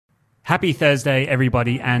Happy Thursday,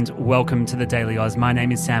 everybody, and welcome to the Daily Oz. My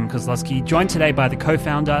name is Sam Kozlowski, joined today by the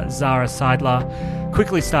co-founder, Zara Seidler.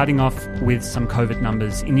 Quickly starting off with some COVID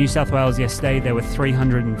numbers. In New South Wales yesterday, there were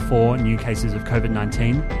 304 new cases of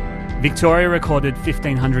COVID-19. Victoria recorded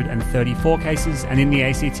 1,534 cases, and in the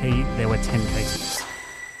ACT, there were 10 cases.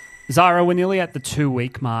 Zara, we're nearly at the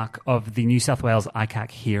 2-week mark of the New South Wales ICAC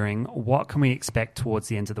hearing. What can we expect towards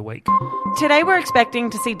the end of the week? Today we're expecting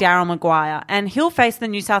to see Daryl Maguire, and he'll face the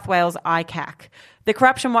New South Wales ICAC. The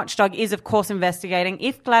corruption watchdog is, of course, investigating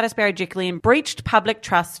if Gladys Berejiklian breached public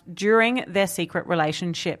trust during their secret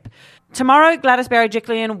relationship. Tomorrow, Gladys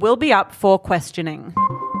Berejiklian will be up for questioning.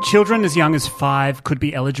 Children as young as 5 could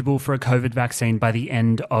be eligible for a COVID vaccine by the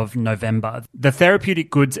end of November. The Therapeutic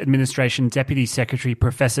Goods Administration Deputy Secretary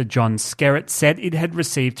Professor John Skerritt said it had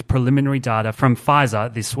received preliminary data from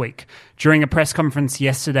Pfizer this week. During a press conference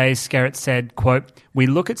yesterday, Skerritt said, quote, "We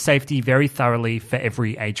look at safety very thoroughly for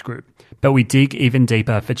every age group, but we dig even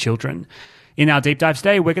deeper for children." In our deep dive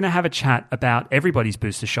today, we're going to have a chat about everybody's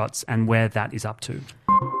booster shots and where that is up to.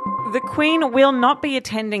 The Queen will not be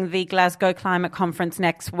attending the Glasgow Climate Conference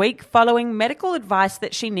next week following medical advice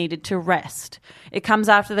that she needed to rest. It comes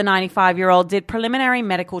after the 95-year-old did preliminary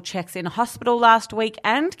medical checks in hospital last week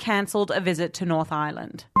and cancelled a visit to North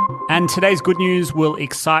Island. And today's good news will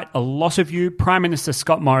excite a lot of you. Prime Minister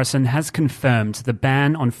Scott Morrison has confirmed the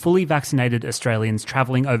ban on fully vaccinated Australians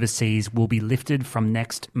travelling overseas will be lifted from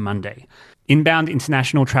next Monday. Inbound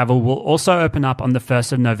international travel will also open up on the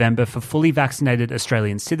 1st of November for fully vaccinated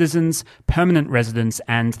Australian citizens, permanent residents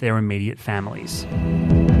and their immediate families.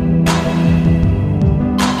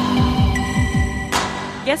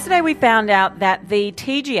 Yesterday we found out that the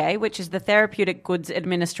TGA, which is the Therapeutic Goods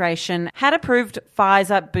Administration, had approved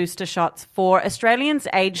Pfizer booster shots for Australians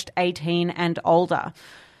aged 18 and older.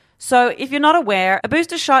 So if you're not aware, a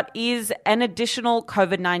booster shot is an additional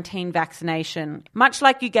COVID-19 vaccination. Much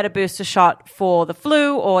like you get a booster shot for the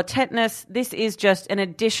flu or tetanus, this is just an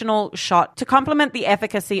additional shot to complement the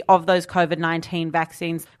efficacy of those COVID-19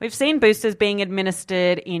 vaccines. We've seen boosters being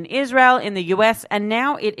administered in Israel, in the US, and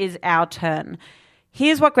now it is our turn.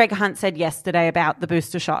 Here's what Greg Hunt said yesterday about the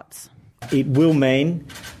booster shots. It will mean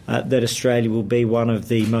that Australia will be one of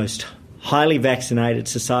the most highly vaccinated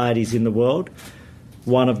societies in the world,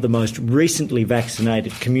 one of the most recently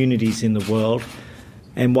vaccinated communities in the world,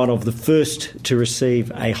 and one of the first to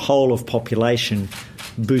receive a whole-of-population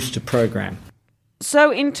booster program. So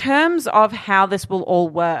in terms of how this will all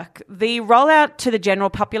work, the rollout to the general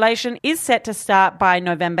population is set to start by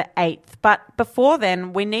November 8th. But before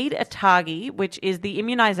then, we need a TAGI, which is the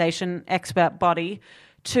immunisation expert body,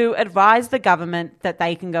 to advise the government that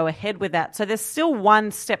they can go ahead with that. So there's still one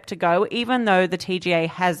step to go, even though the TGA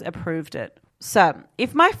has approved it. So,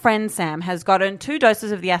 if my friend Sam has gotten 2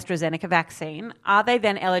 doses of the AstraZeneca vaccine, are they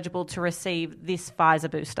then eligible to receive this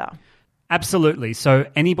Pfizer booster? Absolutely. So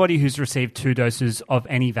anybody who's received 2 doses of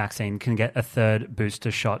any vaccine can get a 3rd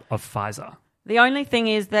booster shot of Pfizer. The only thing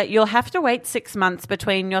is that you'll have to wait 6 months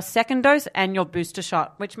between your second dose and your booster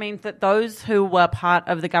shot, which means that those who were part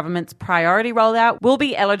of the government's priority rollout will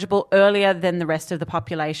be eligible earlier than the rest of the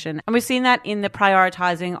population. And we've seen that in the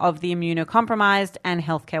prioritising of the immunocompromised and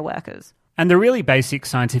healthcare workers. And the really basic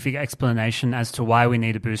scientific explanation as to why we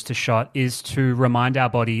need a booster shot is to remind our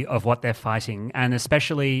body of what they're fighting. And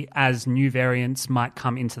especially as new variants might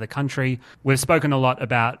come into the country, we've spoken a lot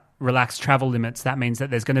about relaxed travel limits. That means that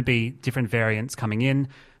there's going to be different variants coming in.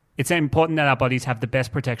 It's important that our bodies have the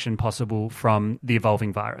best protection possible from the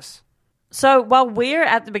evolving virus. So while we're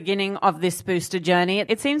at the beginning of this booster journey,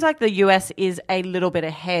 it seems like the US is a little bit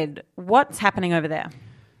ahead. What's happening over there?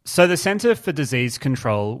 So the Centre for Disease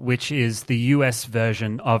Control, which is the US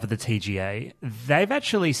version of the TGA, they've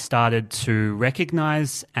actually started to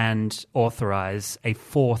recognise and authorise a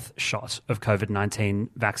 4th shot of COVID-19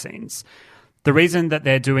 vaccines. The reason that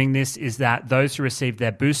they're doing this is that those who received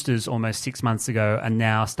their boosters almost 6 months ago are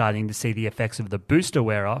now starting to see the effects of the booster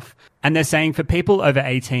wear off. And they're saying for people over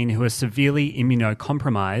 18 who are severely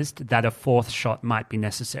immunocompromised, that a 4th shot might be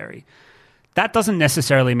necessary. That doesn't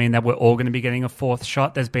necessarily mean that we're all going to be getting a 4th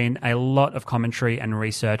shot. There's been a lot of commentary and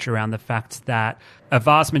research around the fact that a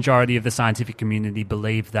vast majority of the scientific community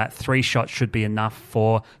believe that 3 shots should be enough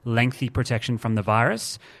for lengthy protection from the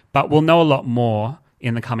virus. But we'll know a lot more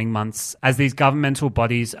in the coming months as these governmental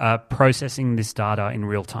bodies are processing this data in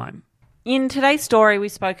real time. In today's story, we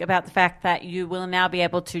spoke about the fact that you will now be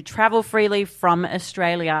able to travel freely from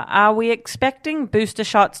Australia. Are we expecting booster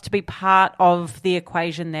shots to be part of the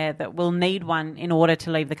equation there, that we'll need one in order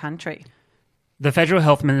to leave the country? The Federal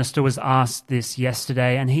Health Minister was asked this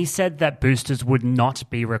yesterday, and he said that boosters would not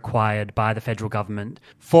be required by the federal government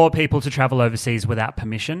for people to travel overseas without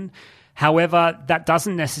permission. However, that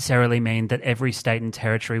doesn't necessarily mean that every state and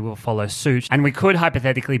territory will follow suit, and we could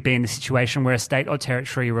hypothetically be in a situation where a state or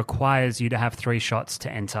territory requires you to have 3 shots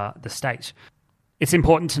to enter the state. It's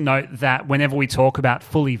important to note that whenever we talk about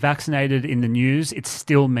fully vaccinated in the news, it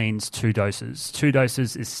still means 2 doses. 2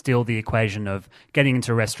 doses is still the equation of getting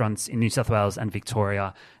into restaurants in New South Wales and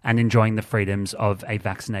Victoria and enjoying the freedoms of a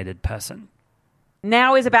vaccinated person.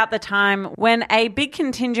 Now is about the time when a big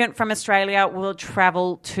contingent from Australia will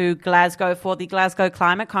travel to Glasgow for the Glasgow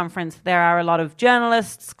Climate Conference. There are a lot of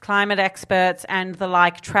journalists, climate experts and the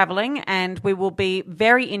like travelling, and we will be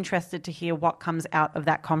very interested to hear what comes out of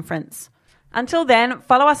that conference. Until then,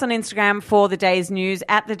 follow us on Instagram for the day's news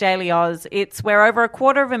at The Daily Oz. It's where over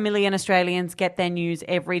 250,000 Australians get their news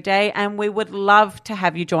every day, and we would love to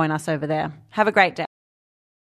have you join us over there. Have a great day.